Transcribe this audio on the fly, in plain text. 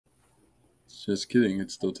Just kidding.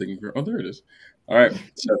 It's still taking care. Oh, there it is. All right,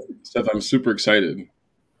 Seth, I'm super excited.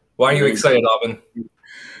 Why are you excited, Alvin?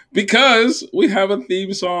 Because we have a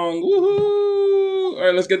theme song. Woohoo! All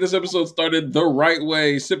right, let's get this episode started the right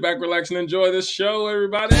way. Sit back, relax, and enjoy this show,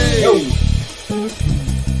 everybody.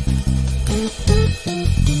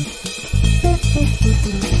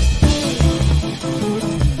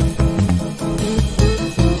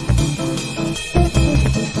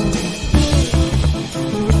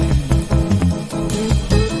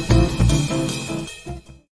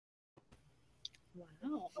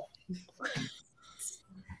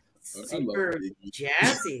 Super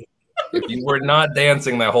jazzy. If you were not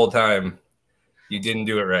dancing that whole time, you didn't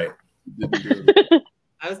do it right.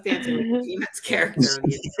 I was dancing with Peanut's character.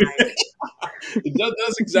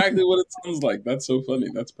 That's exactly what it sounds like. That's so funny.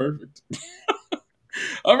 That's perfect.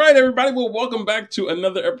 All right, everybody. Well, welcome back to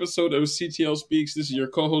another episode of CTL Speaks. This is your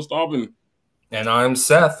co-host, Alvin. And I'm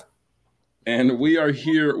Seth. And we are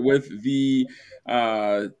here with the...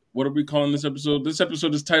 what are we calling this episode? This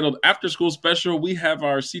episode is titled After School Special. We have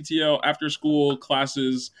our CTL after school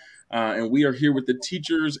classes, and we are here with the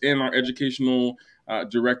teachers and our educational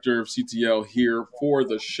director of CTL here for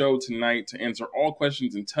the show tonight to answer all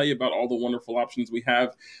questions and tell you about all the wonderful options we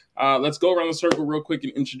have. Let's go around the circle real quick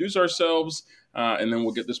and introduce ourselves, and then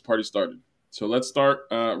we'll get this party started. So let's start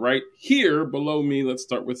right here below me. Let's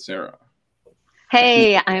start with Sarah.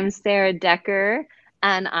 Hey, I'm Sarah Decker.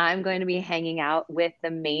 And I'm going to be hanging out with the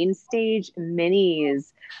Main Stage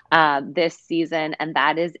Minis this season, and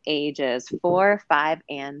that is ages 4, 5,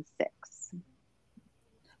 and 6.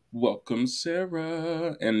 Welcome,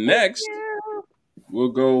 Sarah. And next, we'll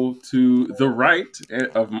go to the right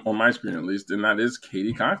on my screen, at least, and that is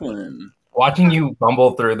Katie Conklin. Watching you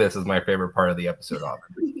bumble through this is my favorite part of the episode,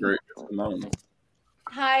 Alvin. Great. Phenomenal.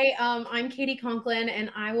 Hi, I'm Katie Conklin,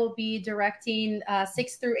 and I will be directing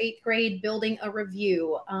 6th through 8th grade Building a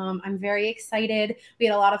Review. I'm very excited. We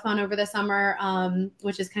had a lot of fun over the summer,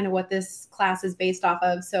 which is kind of what this class is based off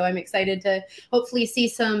of. So I'm excited to hopefully see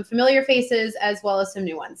some familiar faces as well as some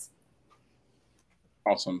new ones.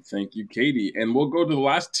 Awesome. Thank you, Katie. And we'll go to the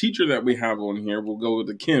last teacher that we have on here. We'll go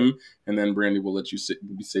to Kim, and then Brandy will let you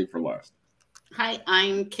be safe for last. Hi,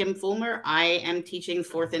 I'm Kim Fulmer. I am teaching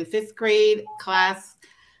 4th and 5th grade class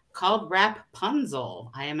called Rapunzel.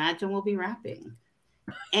 I imagine we'll be rapping.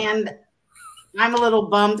 And I'm a little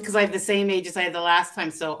bummed because I have the same age as I had the last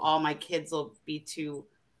time, so all my kids will be too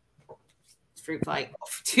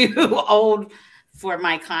old for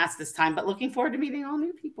my class this time, but looking forward to meeting all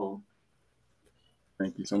new people.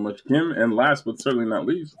 Thank you so much, Kim. And last but certainly not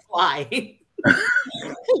least. Why?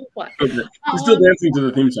 What? Okay. We're still dancing to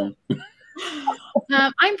the theme song.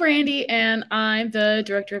 I'm Brandy, and I'm the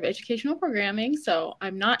Director of Educational Programming, so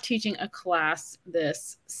I'm not teaching a class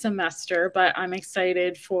this semester, but I'm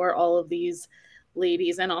excited for all of these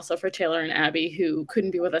ladies and also for Taylor and Abby, who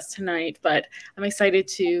couldn't be with us tonight, but I'm excited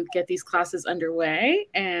to get these classes underway,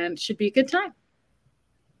 and should be a good time.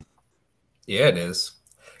 Yeah, it is.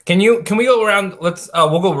 Can we go around?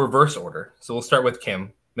 We'll go reverse order. So we'll start with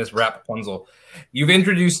Kim, Miss Rapunzel. You've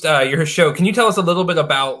introduced your show. Can you tell us a little bit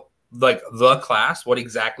about the class, what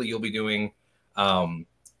exactly you'll be doing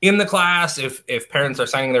in the class? If parents are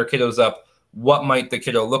signing their kiddos up, what might the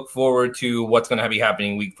kiddo look forward to? What's going to be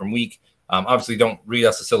happening week from week? Obviously, don't read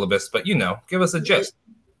us a syllabus, but give us a gist.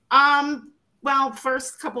 Well,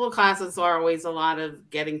 first couple of classes are always a lot of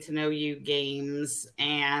getting to know you games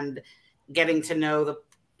and getting to know the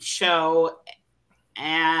show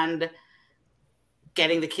and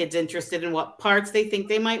getting the kids interested in what parts they think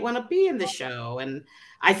they might want to be in the show. And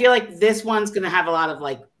I feel like this one's going to have a lot of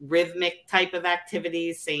rhythmic type of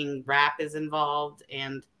activities, saying rap is involved,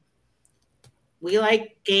 and we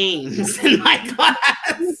like games in my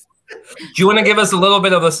class. Do you want to give us a little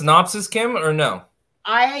bit of a synopsis, Kim, or no?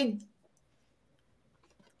 I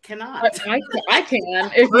cannot. I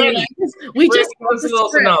can. We just give us a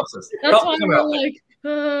little synopsis. That's why we're like,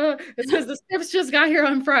 it says the scripts just got here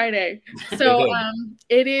on Friday. So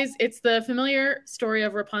it's the familiar story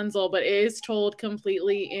of Rapunzel, but it is told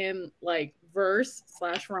completely in verse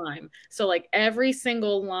 / rhyme. So every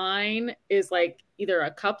single line is either a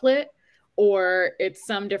couplet or it's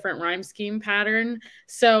some different rhyme scheme pattern.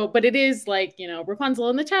 So, but it is Rapunzel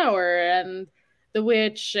in the tower and the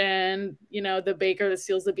witch and the baker that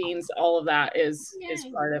steals the beans. All of that is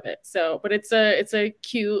part of it. So, but it's a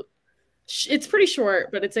cute. It's pretty short,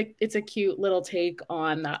 but it's a cute little take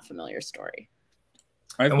on that familiar story.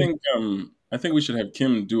 I think we should have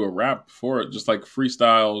Kim do a rap for it, just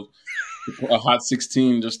freestyle a Hot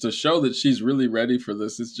 16, just to show that she's really ready for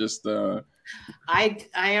this. It's just I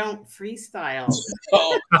don't freestyle.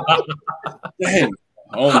 Oh, dang.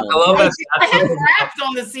 Oh my I love that. I have rapped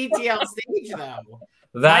on the CTL stage though.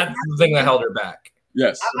 That's the thing that held her back.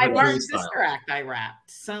 Yes. My Her Martin freestyle. Sister act I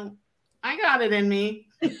rapped. So I got it in me.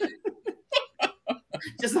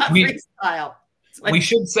 Just not freestyle. We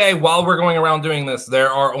should say while we're going around doing this,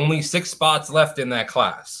 there are only 6 spots left in that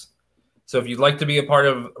class. So if you'd like to be a part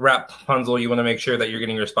of Rapunzel, you want to make sure that you're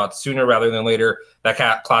getting your spots sooner rather than later.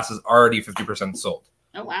 That class is already 50% sold.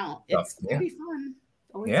 Oh wow, So, it's gonna be fun.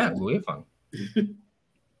 Always Yeah, fun. it'll be fun.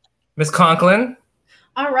 Miss Conklin.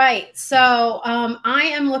 All right. So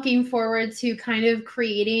I am looking forward to kind of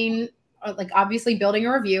creating, like obviously building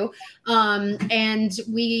a review. And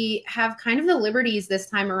we have kind of the liberties this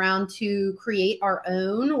time around to create our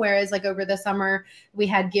own. Whereas like over the summer, we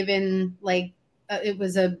had given like, it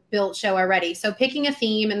was a built show already. So picking a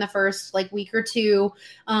theme in the first like week or two,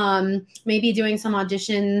 maybe doing some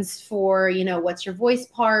auditions for, you know, what's your voice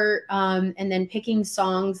part, and then picking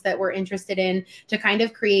songs that we're interested in to kind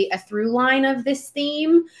of create a through line of this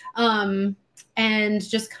theme. And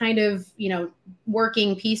just kind of, you know,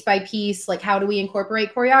 working piece by piece, like how do we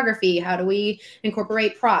incorporate choreography? How do we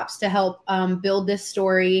incorporate props to help build this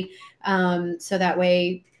story? So that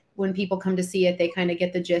way, when people come to see it, they kind of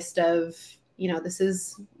get the gist of, you know, this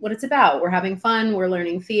is what it's about. We're having fun. We're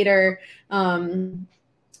learning theater. And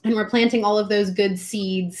we're planting all of those good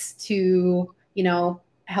seeds to, you know,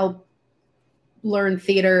 help learn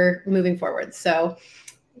theater moving forward. So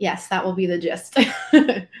yes, that will be the gist.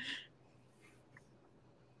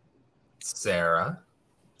 Sarah.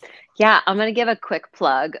 Yeah, I'm going to give a quick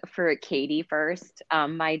plug for Katie first.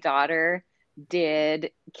 My daughter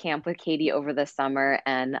did camp with Katie over the summer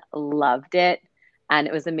and loved it. And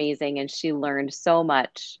it was amazing. And she learned so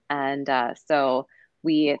much. And so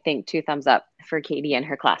we think 2 thumbs up for Katie and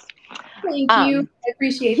her class. Thank you. I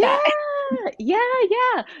appreciate that.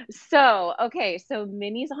 Yeah. So, okay. So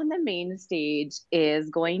Minnie's on the Main Stage is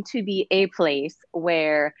going to be a place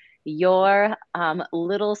where your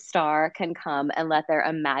little star can come and let their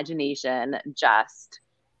imagination just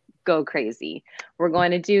go crazy. We're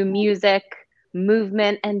going to do music,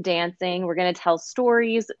 movement, and dancing. We're going to tell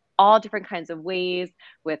stories all different kinds of ways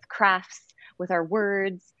with crafts, with our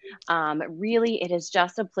words. Really, it is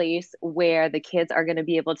just a place where the kids are going to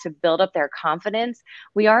be able to build up their confidence.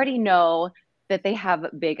 We already know that they have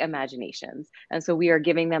big imaginations. And so we are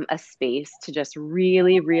giving them a space to just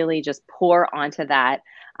really, really just pour onto that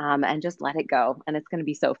and just let it go. And it's going to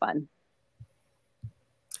be so fun.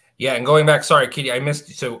 Yeah, and going back, sorry, Katie, I missed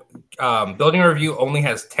you. So Building a Review only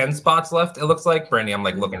has 10 spots left, it looks like. Brandy, I'm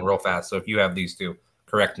like looking real fast. So if you have these 2,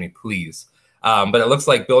 correct me, please. But it looks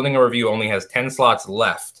like Building a Review only has 10 slots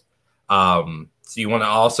left. So you want to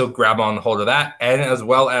also grab on hold of that. And as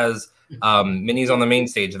well as Minnie's on the Main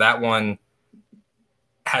Stage. That one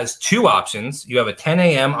has 2 options. You have a 10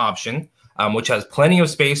 a.m. option, which has plenty of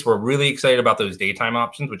space. We're really excited about those daytime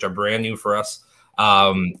options, which are brand new for us.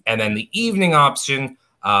 And then the evening option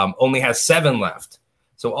only has 7 left.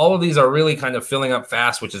 So all of these are really kind of filling up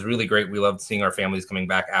fast, which is really great. We love seeing our families coming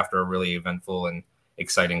back after a really eventful and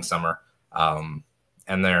exciting summer. And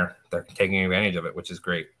they're taking advantage of it, which is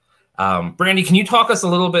great. Brandy, can you talk us a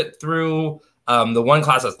little bit through the one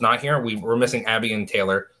class that's not here? We're missing Abby and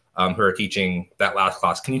Taylor, who are teaching that last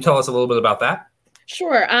class. Can you tell us a little bit about that?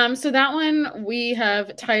 Sure. So that one we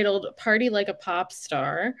have titled Party Like a Pop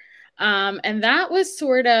Star. And that was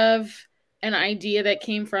sort of an idea that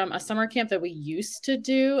came from a summer camp that we used to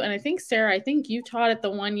do. And I think, Sarah, you taught it the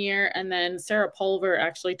one year, and then Sarah Pulver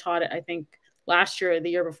actually taught it, I think, last year or the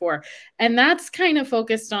year before. And that's kind of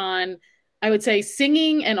focused on, I would say,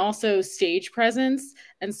 singing and also stage presence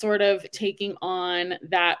and sort of taking on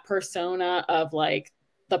that persona of like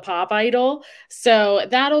the pop idol. So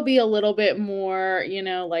that'll be a little bit more, you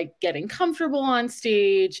know, like getting comfortable on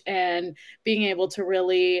stage and being able to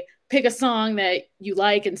really pick a song that you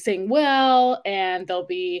like and sing well. And there'll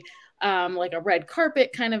be like a red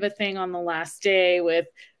carpet kind of a thing on the last day with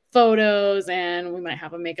photos, and we might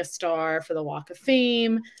have them make a star for the Walk of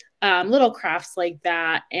Fame, little crafts like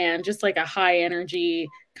that, and just like a high energy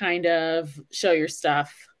kind of show your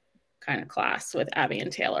stuff kind of class with Abby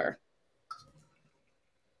and Taylor.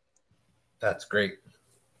 That's great.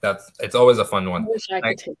 It's always a fun one. I wish I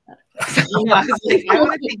could take that. I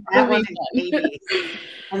want to take that one maybe.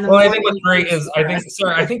 Well, I think what's great is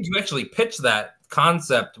Sarah, I think you actually pitched that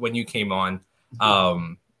concept when you came on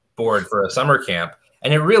board for a summer camp.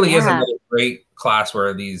 And it really is another great class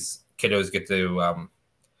where these kiddos get to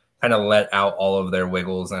kind of let out all of their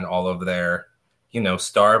wiggles and all of their, you know,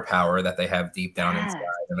 star power that they have deep down inside.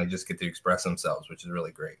 And they just get to express themselves, which is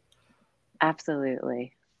really great.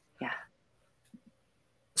 Absolutely. Yeah.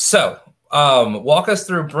 So walk us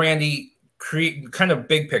through, Brandy, create kind of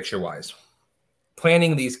big picture wise,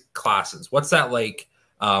 planning these classes. What's that like?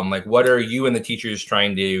 Like, what are you and the teachers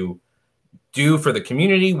trying to do for the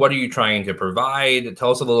community? What are you trying to provide? Tell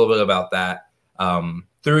us a little bit about that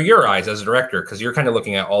through your eyes as a director, because you're kind of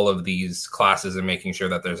looking at all of these classes and making sure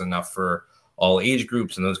that there's enough for all age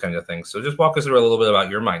groups and those kinds of things. So just walk us through a little bit about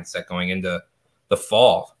your mindset going into the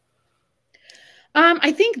fall.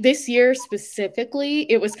 I think this year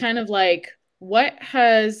specifically, it was kind of like, what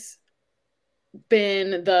has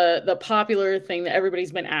been the popular thing that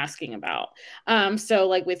everybody's been asking about. So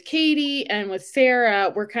like with Katie and with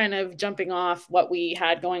Sarah, we're kind of jumping off what we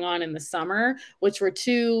had going on in the summer, which were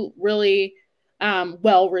two really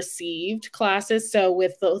well received classes. So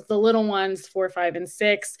with the little ones, 4, 5, and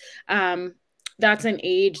 6, that's an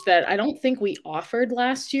age that I don't think we offered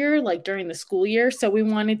last year, like during the school year. So we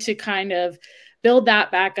wanted to kind of build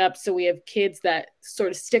that back up so we have kids that sort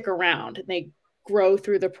of stick around and they grow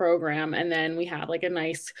through the program, and then we have like a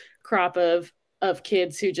nice crop of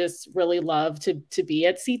kids who just really love to be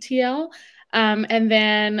at CTL. And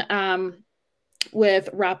then with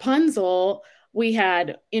Rapunzel, we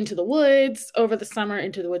had Into the Woods over the summer.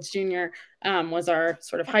 Into the Woods Junior was our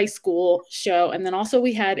sort of high school show, and then also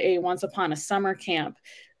we had a Once Upon a Summer Camp,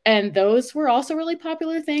 and those were also really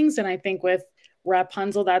popular things. And I think with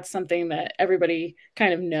Rapunzel, that's something that everybody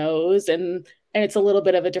kind of knows, and it's a little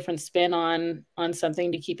bit of a different spin on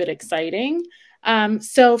something to keep it exciting.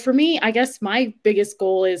 So for me, I guess my biggest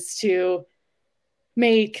goal is to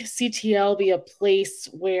make CTL be a place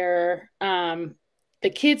where the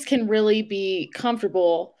kids can really be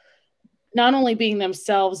comfortable, not only being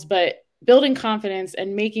themselves, but building confidence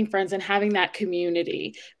and making friends and having that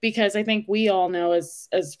community. Because I think we all know as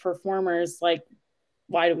performers, like,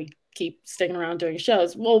 why do we keep sticking around doing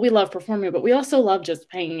shows? Well, we love performing, but we also love just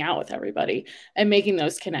hanging out with everybody and making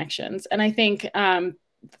those connections. And I think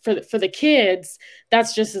for the kids,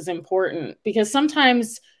 that's just as important, because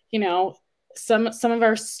sometimes, you know, some of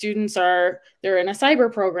our students they're in a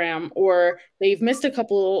cyber program, or they've missed a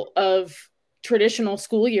couple of traditional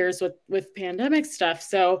school years with pandemic stuff.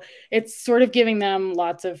 So it's sort of giving them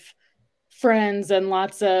lots of friends and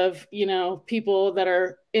lots of, you know, people that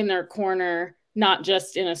are in their corner, not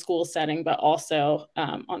just in a school setting, but also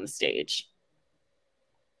on the stage.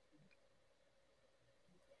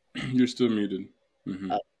 You're still muted.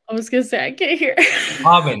 Mm-hmm. I was going to say, I can't hear.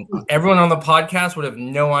 Robin, everyone on the podcast would have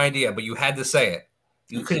no idea, but you had to say it.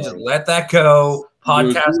 You could just let that go.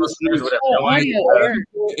 Podcast listeners would have no idea.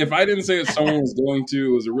 If I didn't say it, someone was going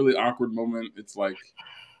to. It was a really awkward moment. It's like,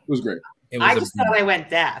 it was great. I just thought I went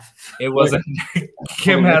deaf. It wasn't.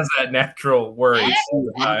 Kim has that natural worry.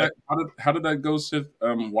 How did that go, Sif?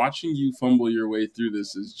 Watching you fumble your way through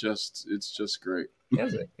this it's just great.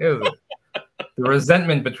 Is it? The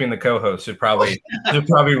resentment between the co-hosts should probably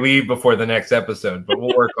leave before the next episode, but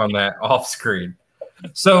we'll work on that off screen.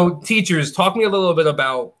 So, teachers, talk me a little bit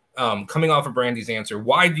about coming off of Brandy's answer.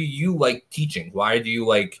 Why do you like teaching? Why do you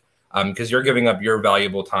like? Because you're giving up your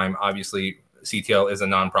valuable time, obviously. CTL is a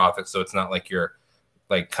nonprofit, so it's not like you're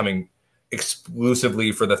like coming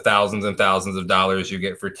exclusively for the thousands and thousands of dollars you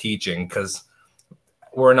get for teaching, because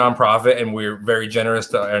we're a nonprofit and we're very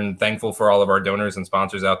generous and thankful for all of our donors and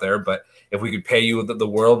sponsors out there. But if we could pay you the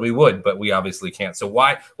world, we would, but we obviously can't. So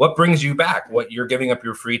what brings you back? What you're giving up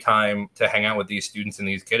your free time to hang out with these students and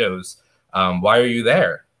these kiddos? Why are you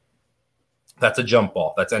there? That's a jump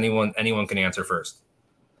ball. That's anyone can answer first.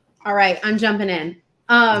 All right, I'm jumping in.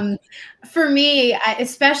 For me,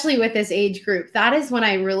 especially with this age group, that is when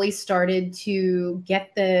I really started to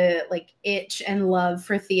get the itch and love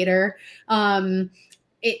for theater.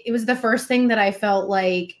 It was the first thing that I felt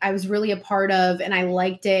like I was really a part of, and I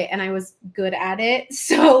liked it and I was good at it.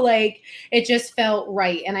 So it just felt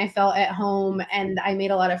right. And I felt at home and I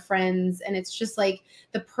made a lot of friends, and it's just like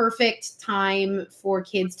the perfect time for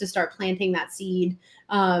kids to start planting that seed.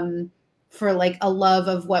 For a love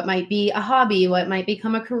of what might be a hobby, what might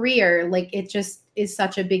become a career. It just is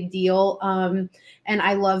such a big deal. And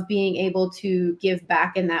I love being able to give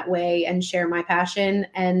back in that way and share my passion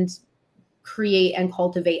and create and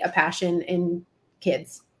cultivate a passion in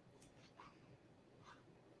kids.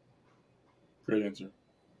 Great answer.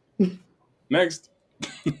 Next.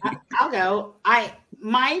 I'll go.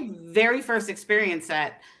 My very first experience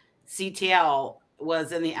at CTL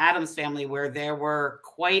was in the Addams Family, where there were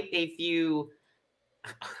quite a few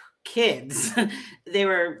kids. They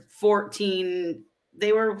were 14.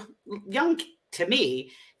 They were young to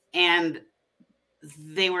me, and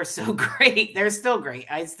they were so great. They're still great.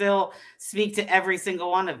 I still speak to every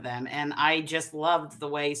single one of them, and I just loved the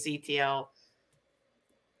way CTL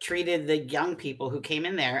treated the young people who came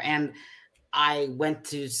in there. And I went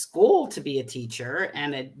to school to be a teacher,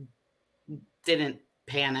 and it didn't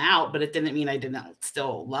pan out, but it didn't mean I didn't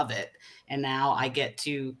still love it. And now I get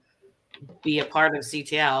to be a part of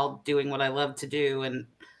CTL doing what I love to do, and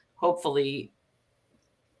hopefully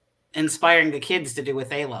inspiring the kids to do what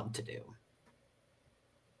they love to do.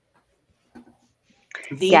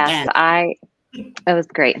 Yes, it was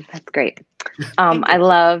great. That's great. I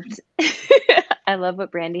loved I love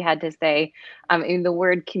what Brandy had to say. And the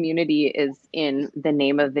word community is in the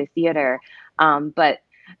name of the theater. But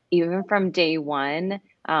even from day one,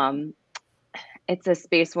 it's a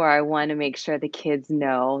space where I want to make sure the kids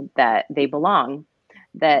know that they belong,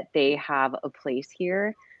 that they have a place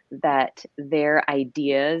here, that their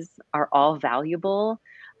ideas are all valuable.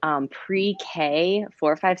 Pre-K,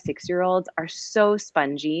 4, 5, 6-year-olds are so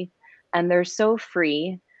spongy and they're so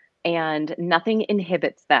free and nothing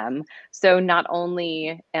inhibits them. So not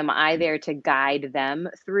only am I there to guide them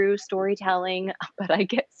through storytelling, but I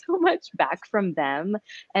get so much back from them.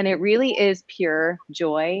 And it really is pure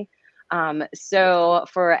joy. So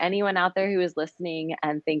for anyone out there who is listening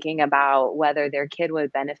and thinking about whether their kid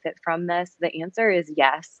would benefit from this, the answer is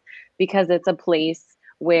yes, because it's a place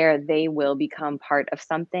where they will become part of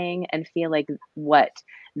something and feel like what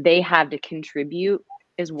they have to contribute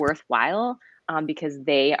is worthwhile, because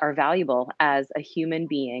they are valuable as a human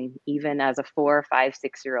being, even as a 4, 5,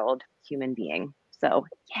 6-year-old human being. So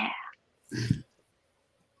yeah.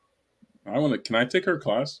 Can I take her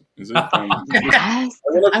class? Is it? Yes.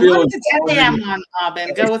 I want to 10 a.m. on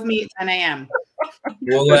Robin. Go with me at 10 a.m.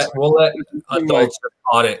 We'll let adults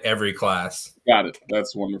audit every class. Got it.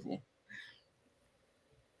 That's wonderful.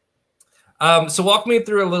 So walk me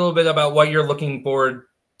through a little bit about what you're looking forward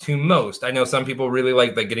to most. I know some people really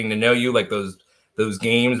like getting to know you, like those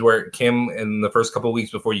games where Kim, in the first couple of weeks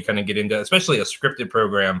before you kind of get into, especially a scripted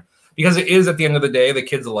program, because it is, at the end of the day, the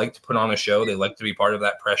kids like to put on a show. They like to be part of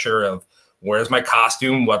that pressure of, where's my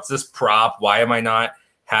costume? What's this prop? Why am I not?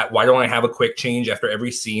 Why don't I have a quick change after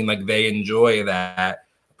every scene? Like, they enjoy that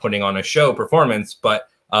putting on a show performance. But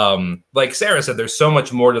like Sarah said, there's so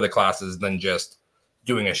much more to the classes than just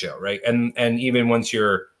doing a show, right? And even once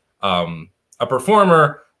you're a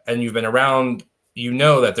performer and you've been around, you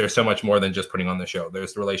know that there's so much more than just putting on the show.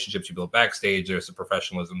 There's the relationships you build backstage. There's the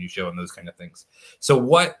professionalism you show and those kind of things. So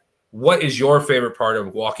what is your favorite part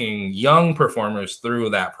of walking young performers through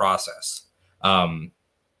that process?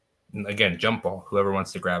 Again, jump ball, whoever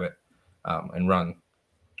wants to grab it and run.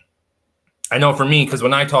 I know for me, because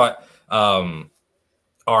when I taught in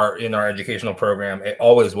our educational program, it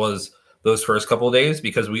always was those first couple of days,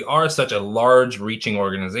 because we are such a large reaching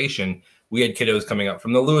organization. We had kiddos coming up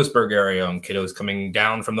from the Lewisburg area and kiddos coming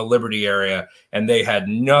down from the Liberty area, and they had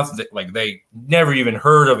nothing, like they never even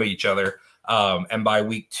heard of each other. And by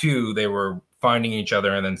week 2, they were finding each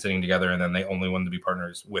other and then sitting together, and then they only wanted to be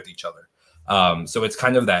partners with each other. So it's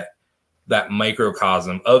kind of that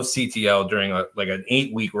microcosm of CTL during an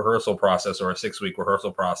 8-week rehearsal process or a 6-week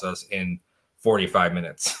rehearsal process in 45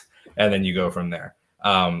 minutes. And then you go from there.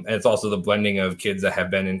 And it's also the blending of kids that have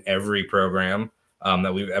been in every program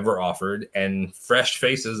that we've ever offered, and fresh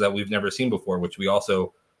faces that we've never seen before, which we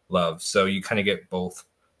also love. So you kind of get both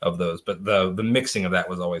of those, but the mixing of that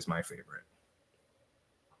was always my favorite.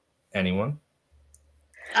 Anyone?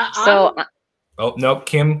 So oh no,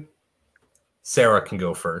 Kim, Sarah can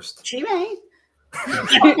go first. She may.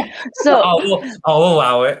 So I'll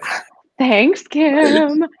allow it. Thanks,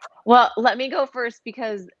 Kim. Well, let me go first,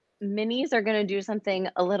 because minis are going to do something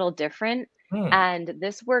a little different. And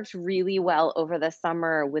this worked really well over the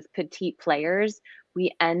summer with petite players.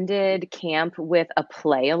 We ended camp with a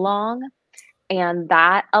play along, and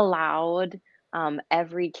that allowed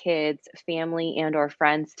every kid's family and or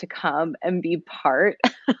friends to come and be part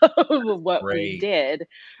of what we did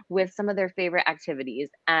with some of their favorite activities.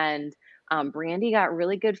 And Brandy got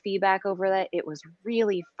really good feedback over that. It was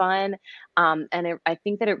really fun. And I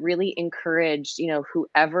think that it really encouraged,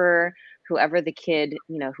 whoever the kid,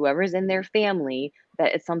 whoever's in their family,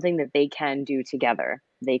 that it's something that they can do together.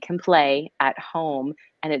 They can play at home,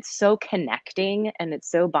 and it's so connecting and it's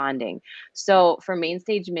so bonding. So for Main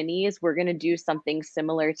Stage Minis, we're going to do something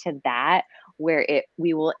similar to that, where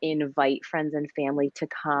we will invite friends and family to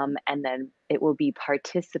come, and then it will be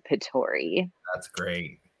participatory. That's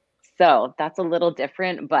great. So that's a little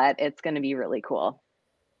different, but it's going to be really cool.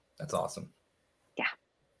 That's awesome. Yeah.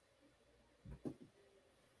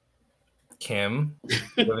 Kim, you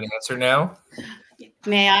have an answer now?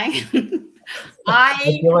 May I?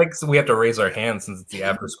 I feel like we have to raise our hands since it's the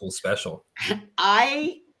after school special.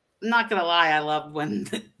 I'm not going to lie. I love when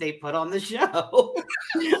they put on the show.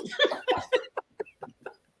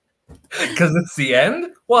 Because it's the end?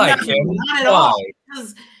 Why, No, Kim? not at all.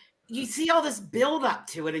 Because you see all this build up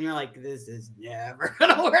to it, and you're like, this is never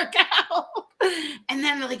gonna work out. And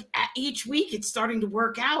then, like, each week, it's starting to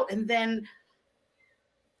work out, and then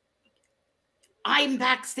I'm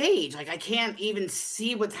backstage. Like, I can't even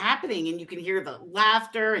see what's happening, and you can hear the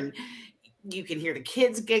laughter, and you can hear the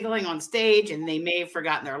kids giggling on stage, and they may have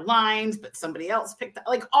forgotten their lines, but somebody else picked up.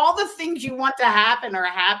 Like, all the things you want to happen are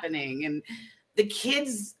happening, and the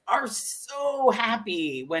kids are so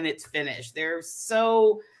happy when it's finished.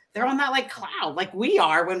 They're on that like cloud, like we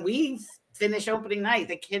are when we finish opening night.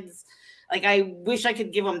 The kids, like, I wish I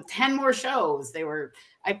could give them 10 more shows.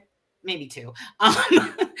 Maybe 2,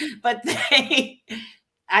 but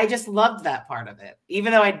I just loved that part of it.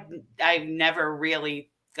 Even though I never really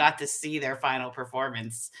got to see their final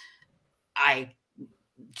performance,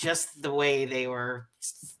 just the way they were,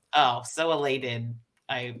 so elated.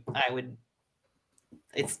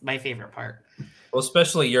 It's my favorite part. Well,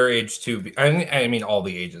 especially your age too. I mean all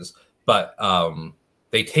the ages, but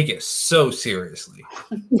they take it so seriously.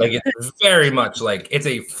 Like, it's very much like it's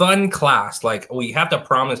a fun class. Like, we have to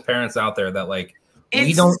promise parents out there that, like,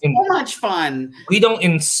 it's so much fun. We don't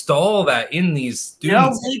install that in these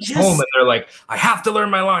students at home, and they're like, I have to learn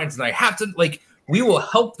my lines, and I have to, like, we will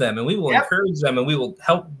help them, and we will encourage them, and we will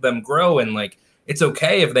help them grow. And, like, it's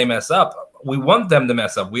okay if they mess up. We want them to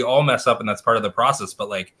mess up. We all mess up, and that's part of the process. But,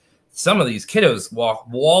 like, some of these kiddos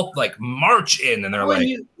like march in, and they're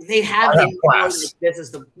they have class. This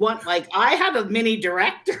is the one. Like, I had a mini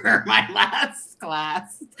director my last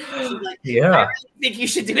class. Like, I really think you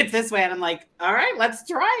should do it this way, and I'm like, all right, let's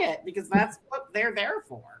try it, because that's what they're there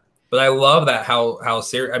for. But I love that how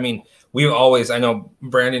serious. I mean, I know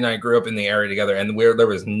Brandy and I grew up in the area together, and there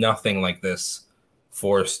was nothing like this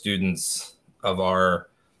for students of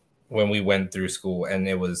when we went through school, and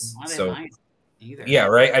it was so. Either. Yeah,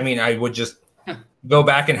 right. I mean, I would just go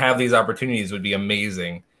back and have these opportunities would be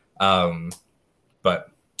amazing. But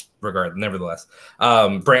nevertheless,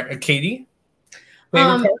 Katie.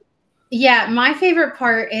 Yeah, my favorite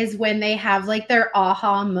part is when they have like their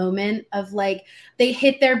aha moment of like they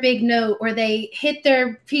hit their big note, or they hit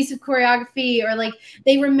their piece of choreography, or like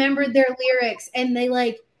they remembered their lyrics, and they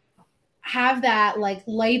like have that like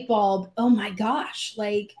light bulb. Oh my gosh,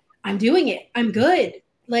 like I'm doing it. I'm good.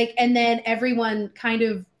 Like, and then everyone kind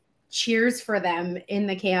of cheers for them in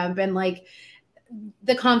the camp, and like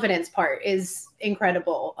the confidence part is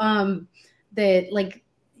incredible.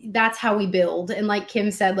 That's how we build. And like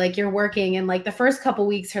Kim said, like, you're working, and like the first couple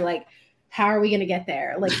weeks are like, how are we going to get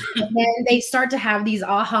there? Like, and then they start to have these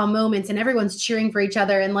aha moments, and everyone's cheering for each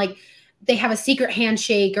other, and like they have a secret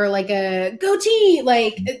handshake or like a goatee,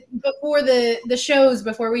 like before the shows,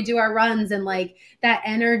 before we do our runs. And like that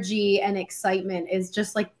energy and excitement is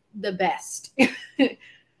just like the best.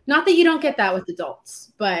 Not that you don't get that with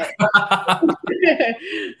adults, but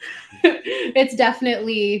it's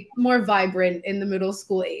definitely more vibrant in the middle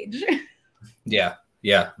school age. Yeah.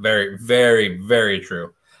 Very, very, very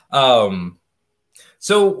true.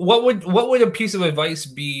 So what would a piece of advice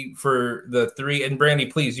be for the 3, and Brandy,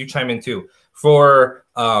 please, you chime in too, for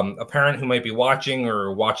a parent who might be watching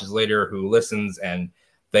or watches later, who listens, and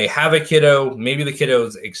they have a kiddo, maybe the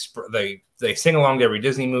kiddos, they sing along to every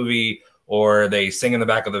Disney movie, or they sing in the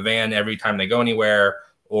back of the van every time they go anywhere,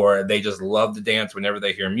 or they just love to dance whenever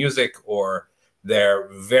they hear music, or they're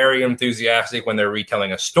very enthusiastic when they're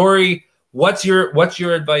retelling a story. What's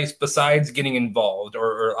your advice besides getting involved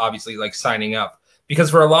or obviously like signing up? Because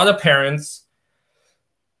for a lot of parents,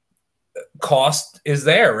 cost is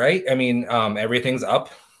there, right? I mean, everything's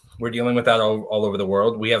up. We're dealing with that all over the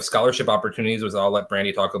world. We have scholarship opportunities, which I'll let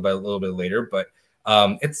Brandy talk about a little bit later. But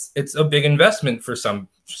it's a big investment for some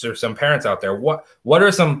parents out there. What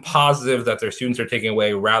are some positives that their students are taking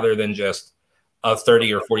away rather than just a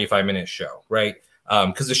 30 or 45-minute show, right?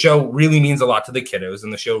 Because the show really means a lot to the kiddos,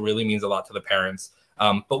 and the show really means a lot to the parents.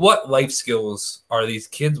 But what life skills are these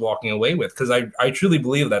kids walking away with? Because I truly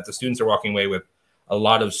believe that the students are walking away with a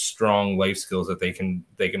lot of strong life skills that they can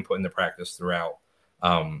put into practice throughout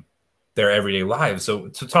their everyday lives. So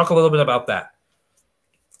to talk a little bit about that.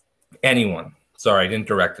 Anyone? Sorry, I didn't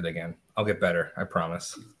direct it again. I'll get better. I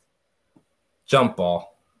promise. Jump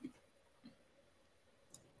ball.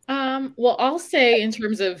 Well, I'll say in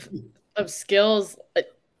terms of skills,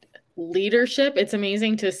 leadership, it's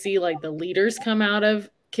amazing to see like the leaders come out of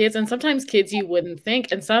kids, and sometimes kids you wouldn't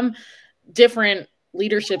think, and some different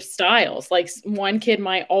leadership styles. Like one kid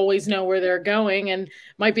might always know where they're going and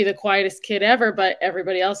might be the quietest kid ever, but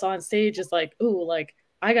everybody else on stage is like, ooh, like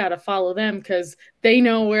I gotta follow them because they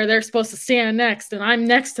know where they're supposed to stand next, and I'm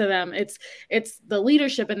next to them. It's the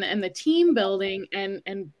leadership and the team building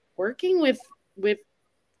and working with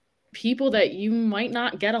people that you might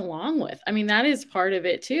not get along with. I mean, that is part of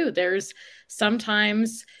it too. There's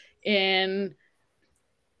sometimes in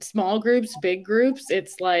small groups, big groups,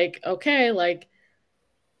 it's like, okay, like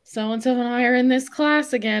so-and-so and I are in this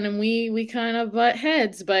class again, and we kind of butt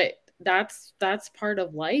heads, but that's part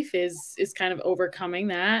of life, is kind of overcoming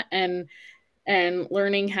that and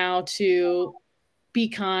learning how to be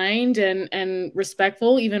kind and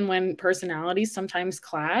respectful, even when personalities sometimes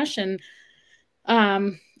clash, and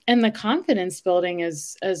the confidence building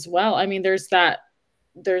as well. I mean, there's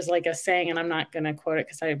like a saying, and I'm not going to quote it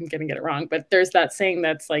because I'm going to get it wrong, but there's that saying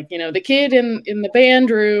that's like, you know, the kid in the band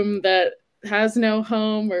room that has no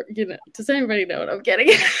home, or, you know, does anybody know what I'm getting?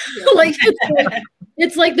 Like,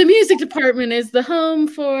 it's like the music department is the home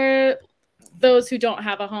for those who don't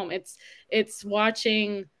have a home. It's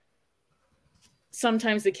watching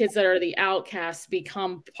sometimes the kids that are the outcasts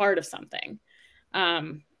become part of something.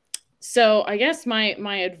 So I guess my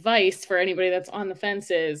advice for anybody that's on the fence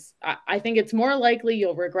is, I think it's more likely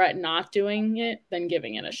you'll regret not doing it than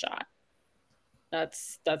giving it a shot.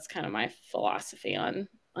 That's kind of my philosophy on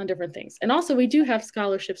different things. And also, we do have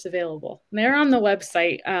scholarships available. They're on the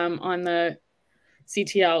website, on the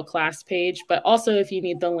CTL class page. But also, if you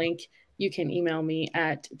need the link, you can email me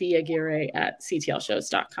at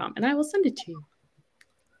biaguirre@ctlshows.com, and I will send it to you.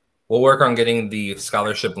 We'll work on getting the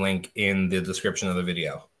scholarship link in the description of the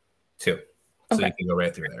video too. So you can go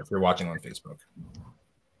right through there if you're watching on Facebook.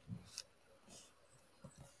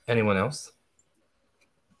 Anyone else?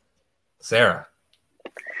 Sarah.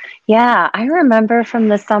 Yeah, I remember from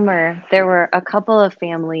the summer, there were a couple of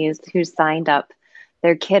families who signed up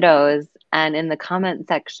their kiddos, and in the comment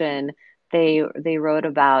section, they wrote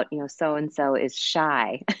about, you know, so-and-so is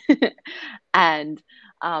shy. And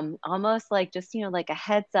almost like just, you know, like a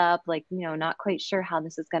heads up, like, you know, not quite sure how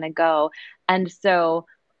this is going to go. And so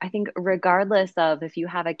I think regardless of if you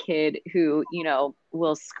have a kid who, you know,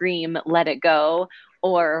 will scream, let it go,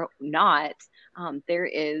 or not, there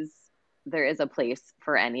is a place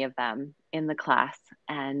for any of them in the class.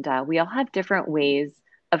 And we all have different ways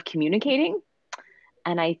of communicating.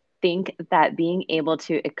 And I think that being able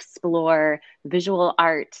to explore visual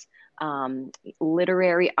art,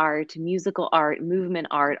 literary art, musical art, movement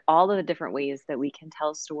art, all of the different ways that we can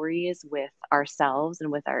tell stories with ourselves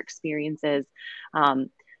and with our experiences,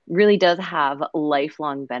 really does have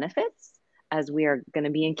lifelong benefits, as we are going to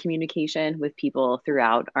be in communication with people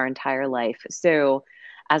throughout our entire life. So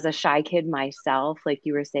as a shy kid myself, like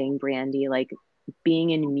you were saying, Brandy, like being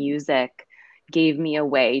in music gave me a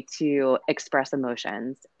way to express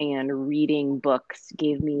emotions, and reading books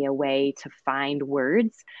gave me a way to find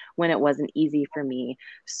words when it wasn't easy for me.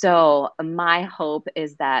 So my hope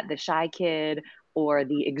is that the shy kid or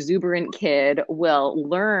the exuberant kid will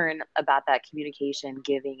learn about that communication,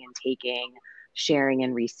 giving and taking, sharing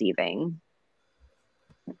and receiving.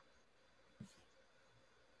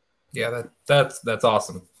 Yeah, that's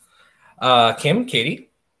awesome. Kim, Katie?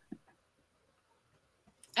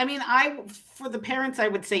 I mean, for the parents, I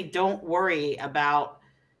would say don't worry about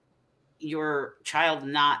your child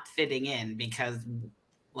not fitting in, because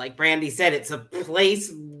like Brandy said, it's a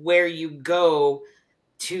place where you go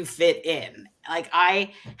to fit in. Like,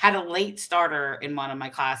 I had a late starter in one of my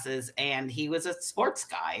classes, and he was a sports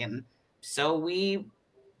guy. And so we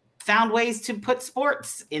found ways to put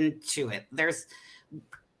sports into it. There's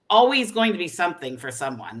always going to be something for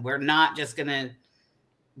someone. We're not just going to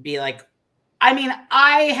be like, I mean,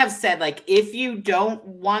 I have said, like, if you don't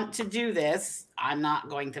want to do this, I'm not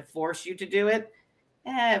going to force you to do it.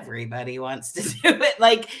 Everybody wants to do it.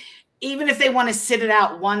 Like, even if they want to sit it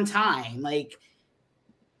out one time, like,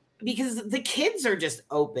 because the kids are just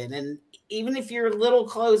open. And even if you're a little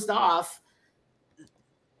closed off,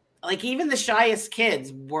 like, even the shyest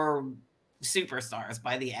kids were superstars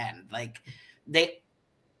by the end. Like, they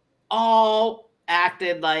all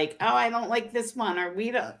acted like, oh, I don't like this one, or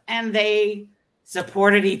we don't, and they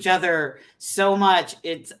supported each other so much.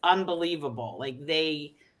 It's unbelievable. Like,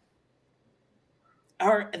 they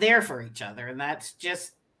are there for each other, and that's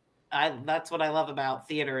just, that's what I love about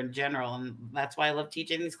theater in general, and that's why I love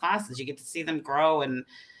teaching these classes. You get to see them grow and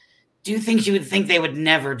do things you would think they would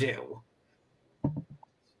never do.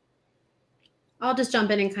 I'll just jump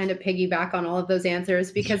in and kind of piggyback on all of those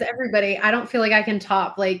answers, because everybody, I don't feel like I can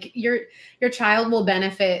top, like, your child will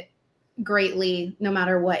benefit greatly no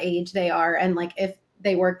matter what age they are. And like, if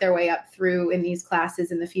they work their way up through in these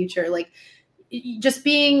classes in the future, like, just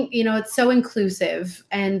being, you know, it's so inclusive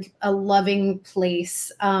and a loving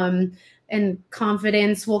place. and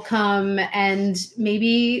confidence will come. And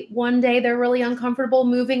maybe one day they're really uncomfortable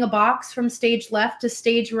moving a box from stage left to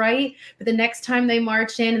stage right. But the next time they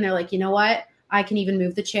march in and they're like, you know what? I can even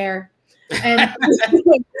move the chair. And,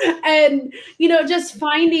 and you know, just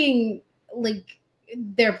finding like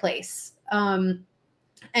their place. And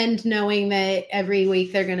knowing that every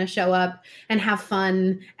week they're going to show up and have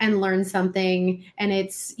fun and learn something. And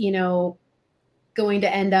it's, you know, going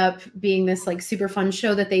to end up being this like super fun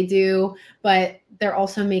show that they do, but they're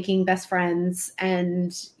also making best friends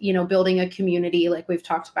and, you know, building a community like we've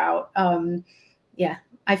talked about. Yeah,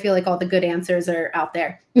 I feel like all the good answers are out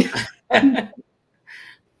there.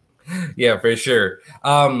 Yeah, for sure.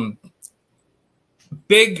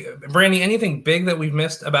 Big, Brandy, anything big that we've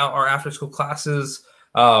missed about our after school classes?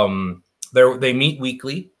 They meet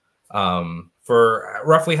weekly for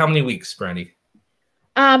roughly how many weeks, Brandy?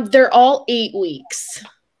 They're all 8 weeks.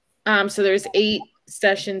 So there's 8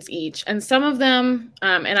 sessions each, and some of them,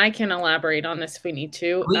 and I can elaborate on this if we need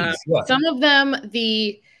to. Please, yeah. Some of them,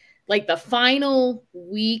 the final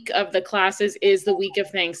week of the classes is the week of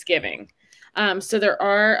Thanksgiving. So there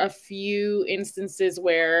are a few instances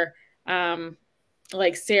where,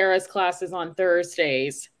 like Sarah's class is on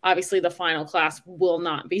Thursdays. Obviously, the final class will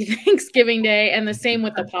not be Thanksgiving Day, and the same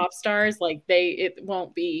with the pop stars. Like it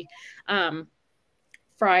won't be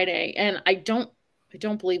Friday. And I don't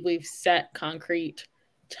believe we've set concrete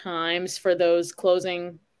times for those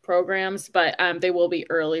closing programs, but they will be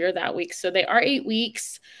earlier that week. So they are 8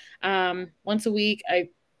 weeks, once a week. I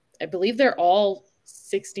believe they're all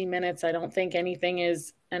 60 minutes. I don't think anything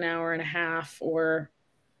is an hour and a half or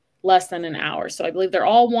less than an hour. So I believe they're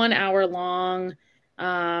all 1 hour long,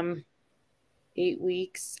 8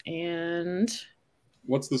 weeks. And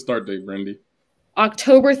what's the start date, Brandy?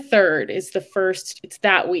 October 3rd is the first. It's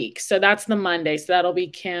that week. So that's the Monday. So that'll be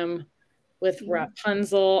Kim with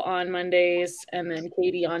Rapunzel on Mondays, and then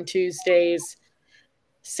Katie on Tuesdays,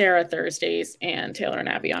 Sarah Thursdays, and Taylor and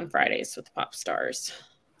Abby on Fridays with Pop Stars.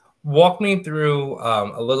 Walk me through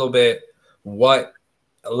a little bit what,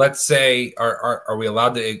 let's say, are we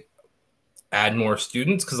allowed to add more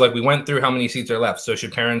students? Because like we went through how many seats are left. So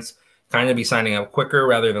should parents kind of be signing up quicker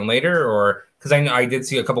rather than later? Or because I did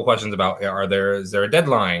see a couple questions about, is there a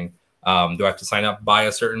deadline? Do I have to sign up by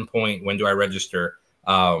a certain point? When do I register?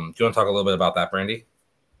 Do you want to talk a little bit about that, Brandy?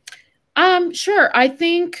 Sure. I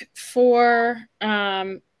think for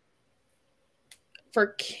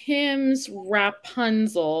Kim's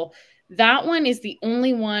Rapunzel, that one is the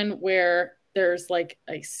only one where there's like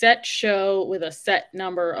a set show with a set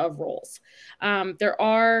number of roles. There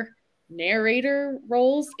are narrator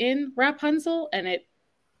roles in Rapunzel, and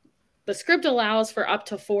the script allows for up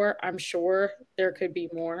to 4. I'm sure there could be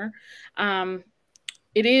more.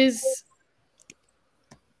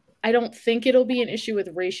 I don't think it'll be an issue with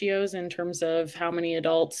ratios in terms of how many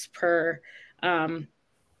adults per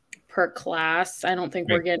class. I don't think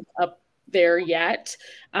we're getting up there yet.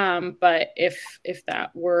 But if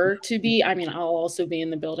that were to be, I mean, I'll also be in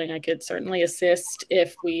the building. I could certainly assist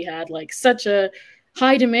if we had like such a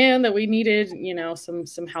high demand that we needed, you know,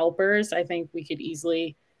 some helpers. I think we could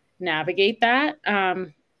easily navigate that.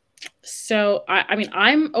 So I mean,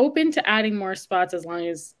 I'm open to adding more spots as long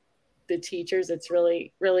as the teachers, it's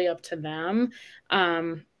really, really up to them.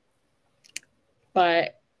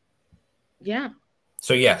 But yeah.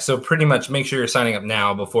 So pretty much make sure you're signing up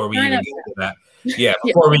now before we even get into that. Yeah,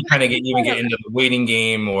 before we kind of get into the waiting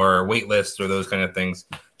game or wait list or those kind of things,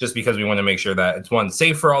 just because we want to make sure that it's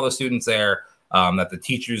safe for all the students there, that the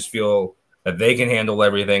teachers feel that they can handle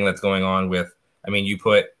everything that's going on with, I mean, you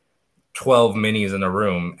put 12 minis in a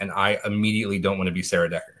room and I immediately don't want to be Sarah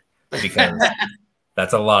Decker because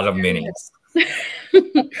that's a lot of minis.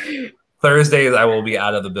 Thursdays, I will be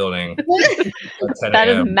out of the building. That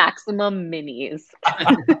is maximum minis.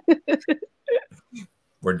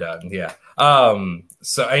 We're done. Yeah.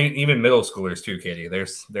 So even middle schoolers too, Katie.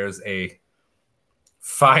 There's a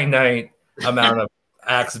finite amount of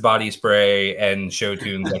Axe body spray and show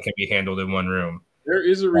tunes that can be handled in one room. There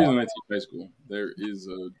is a reason I teach high school. There is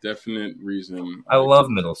a definite reason. I love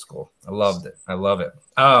middle school. I loved it. I love it.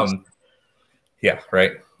 Yeah,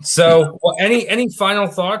 right. So, well, any final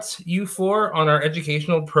thoughts, you four, on our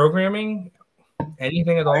educational programming?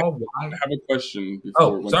 Anything at all? I have a question.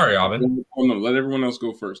 Sorry, Alvin. Oh, no, let everyone else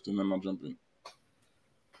go first, and then I'll jump in.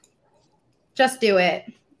 Just do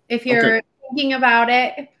it. If you're thinking about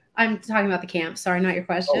it, I'm talking about the camp. Sorry, not your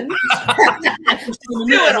question.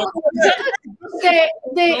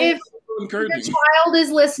 If your child is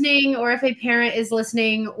listening, or if a parent is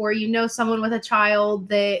listening, or you know someone with a child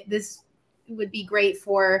that this would be great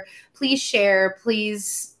for, please share.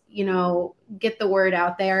 Please, you know, get the word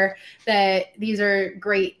out there that these are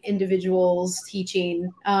great individuals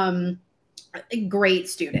teaching great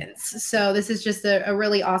students. So this is just a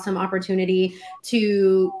really awesome opportunity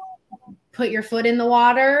to put your foot in the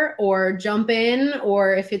water or jump in,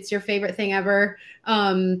 or if it's your favorite thing ever,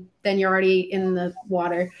 then you're already in the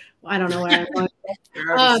water. I don't know where I'm going.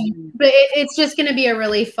 But it's just going to be a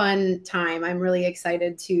really fun time. I'm really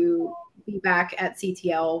excited to be back at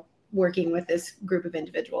CTL working with this group of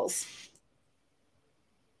individuals.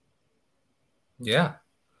 Yeah.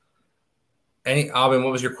 Alvin,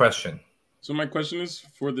 what was your question? So my question is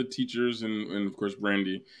for the teachers and of course,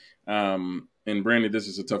 Brandy. And Brandy, this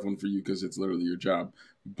is a tough one for you because it's literally your job.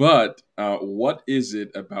 But what is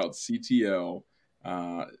it about CTL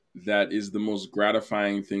that is the most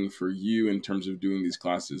gratifying thing for you in terms of doing these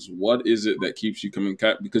classes? What is it that keeps you coming?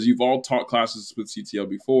 Because you've all taught classes with CTL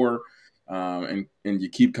before, and you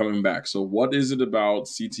keep coming back. So what is it about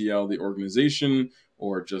CTL, the organization,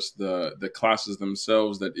 or just the classes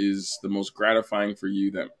themselves that is the most gratifying for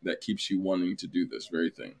you that keeps you wanting to do this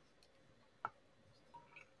very thing?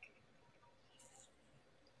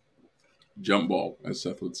 Jump ball, as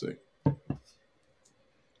Seth would say.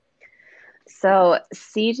 So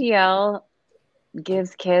CTL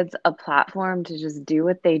gives kids a platform to just do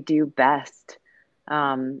what they do best.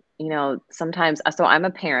 You know, sometimes, so I'm a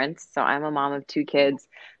parent, so I'm a mom of 2 kids.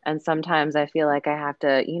 And sometimes I feel like I have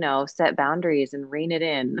to, you know, set boundaries and rein it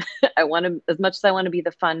in. I want to, as much as I want to be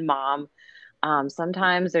the fun mom,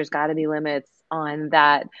 sometimes there's got to be limits on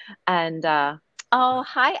that. And, oh,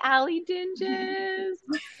 hi, Allie Dinges.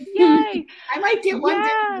 Yay. I might get one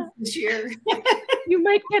Dinges this year. You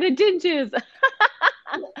might get a Dinges.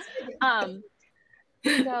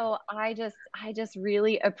 So I just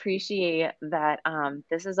really appreciate that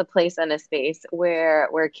this is a place and a space where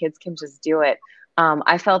kids can just do it.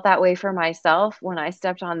 I felt that way for myself when I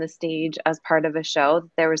stepped on the stage as part of a show.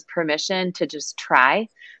 There was permission to just try.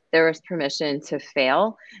 There was permission to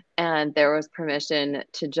fail, and there was permission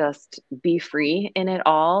to just be free in it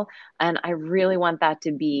all. And I really want that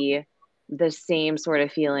to be the same sort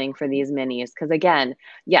of feeling for these minis. Because again,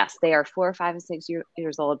 yes, they are 4, 5, and 6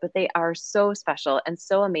 years old, but they are so special and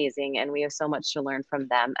so amazing. And we have so much to learn from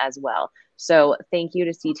them as well. So thank you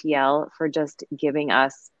to CTL for just giving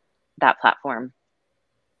us that platform.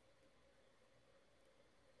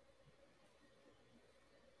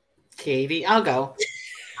 Katie, I'll go.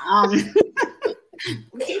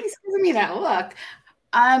 Katie's giving me that look.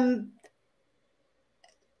 I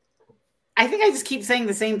think I just keep saying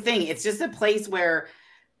the same thing. It's just a place where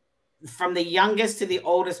from the youngest to the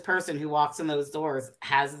oldest person who walks in those doors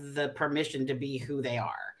has the permission to be who they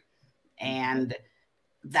are. And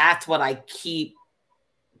that's what I keep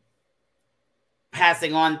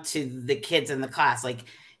passing on to the kids in the class. Like,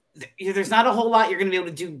 there's not a whole lot you're going to be able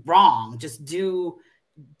to do wrong. Just do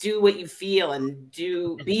what you feel and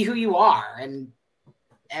be who you are, and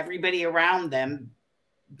everybody around them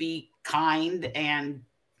be kind and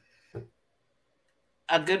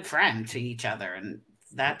a good friend to each other. And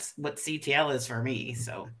that's what CTL is for me.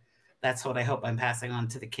 So that's what I hope I'm passing on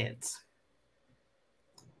to the kids.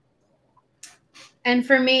 And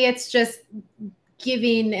for me, it's just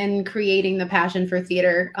giving and creating the passion for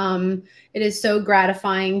theater. It is so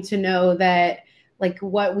gratifying to know that like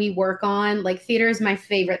what we work on, like theater is my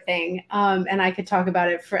favorite thing. And I could talk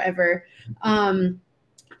about it forever. And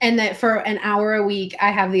that for an hour a week,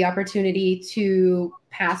 I have the opportunity to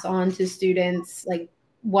pass on to students like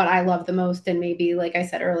what I love the most. And maybe, like I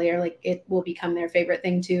said earlier, like it will become their favorite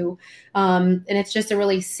thing too. And it's just a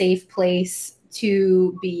really safe place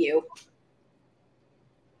to be you.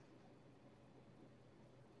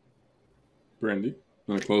 Brandy,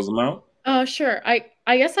 want to close them out? Sure.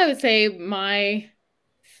 I guess I would say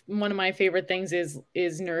one of my favorite things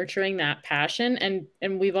is nurturing that passion, and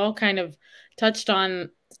we've all kind of touched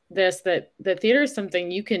on this, that the theater is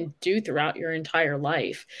something you can do throughout your entire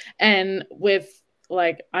life. And with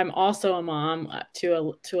like, I'm also a mom to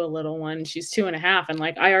a little one. She's 2.5, and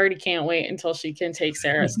like I already can't wait until she can take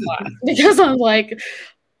Sarah's class, because I'm like,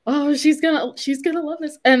 oh, she's gonna love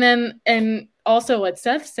this. And also what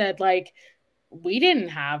Seth said, like, we didn't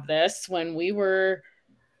have this when we were,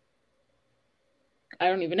 I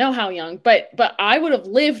don't even know how young, but I would have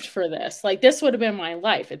lived for this. Like, this would have been my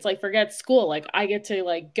life. It's like, forget school. Like, I get to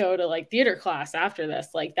like go to like theater class after this.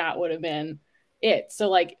 Like, that would have been it. So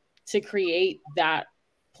like, to create that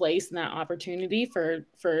place and that opportunity for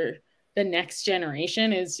the next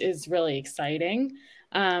generation is really exciting.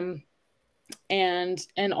 And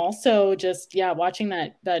also just, yeah, watching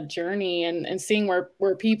that journey and seeing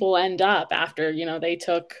where people end up after, you know, they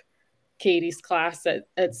took Katie's class at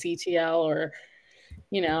CTL, or,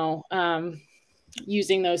 you know,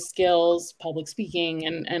 using those skills, public speaking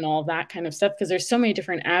and all that kind of stuff, because there's so many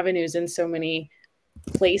different avenues and so many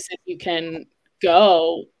places you can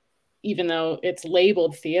go, even though it's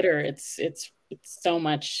labeled theater, it's so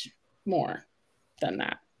much more than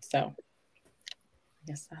that. So I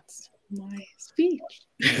guess that's my speech.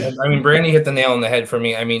 I mean, Brandy hit the nail on the head for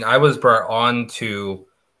me. I mean, I was brought on to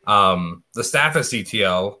the staff of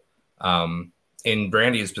CTL in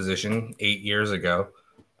Brandy's position 8 years ago,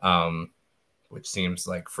 which seems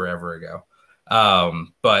like forever ago.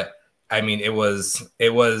 But I mean, it was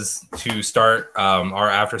to start our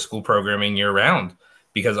after school programming year round,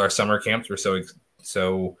 because our summer camps were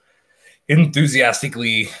so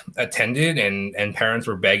enthusiastically attended, and parents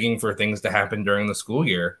were begging for things to happen during the school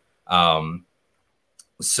year.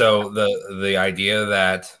 So the idea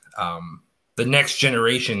that the next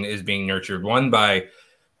generation is being nurtured, one by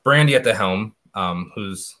Brandy at the helm,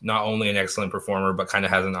 who's not only an excellent performer, but kind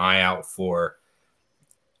of has an eye out for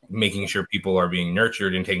making sure people are being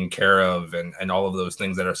nurtured and taken care of, and all of those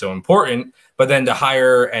things that are so important. But then to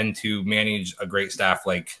hire and to manage a great staff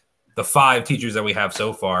like the 5 teachers that we have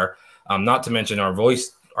so far, not to mention our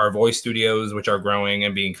voice studios, which are growing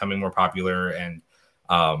and becoming more popular, and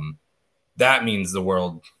that means the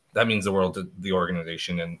world. That means the world to the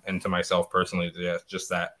organization and to myself personally. Just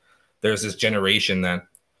that there's this generation that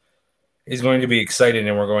is going to be excited,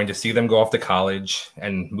 and we're going to see them go off to college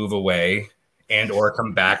and move away, and or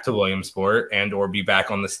come back to Williamsport, and or be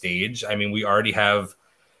back on the stage. I mean, we already have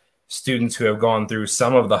students who have gone through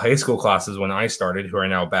some of the high school classes when I started, who are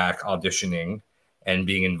now back auditioning and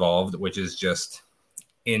being involved, which is just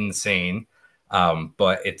insane.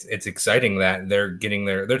 But it's exciting that they're taking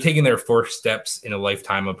their first steps in a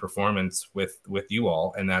lifetime of performance with you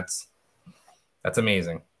all. And that's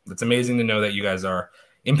amazing. It's amazing to know that you guys are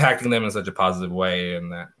impacting them in such a positive way, and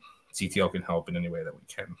that CTL can help in any way that we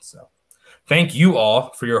can. So thank you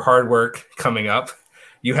all for your hard work coming up.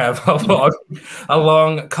 You have a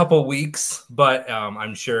long couple weeks, but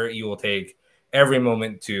I'm sure you will take every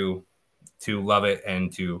moment to love it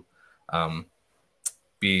and to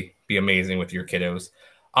be amazing with your kiddos.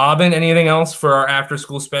 Aubin, anything else for our after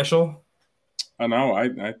school special? No,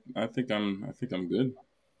 I think I'm good.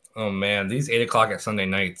 Oh man, these 8 o'clock at Sunday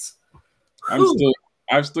nights.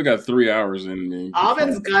 I've still got 3 hours in me.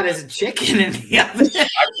 Aubin's got his chicken in the oven.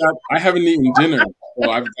 I haven't eaten dinner,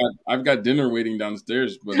 so I've got dinner waiting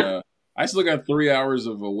downstairs, but I still got 3 hours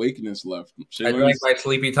of awakeness left. I drank my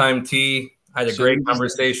sleepy time tea. I had a great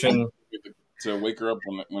conversation to wake her up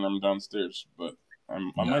when I'm downstairs, but I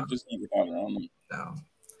might just eat without her. I don't know. No.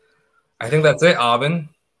 I think that's it, Aubin.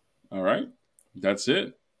 All right, that's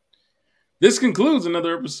it. This concludes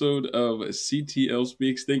another episode of CTL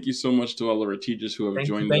Speaks. Thank you so much to all of our teachers who have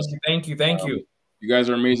joined us. Thank you. You guys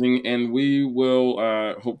are amazing, and we will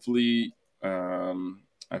hopefully.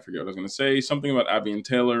 I forget what I was going to say. Something about Abby and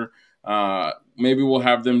Taylor. Maybe we'll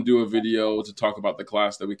have them do a video to talk about the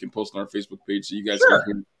class that we can post on our Facebook page, so you guys can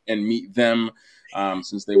hear and meet them,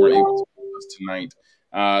 since they weren't able to be with us tonight.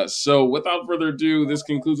 So without further ado, this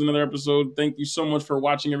concludes another episode. Thank you so much for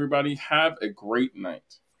watching, everybody. Have a great night.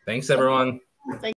 Thanks, everyone.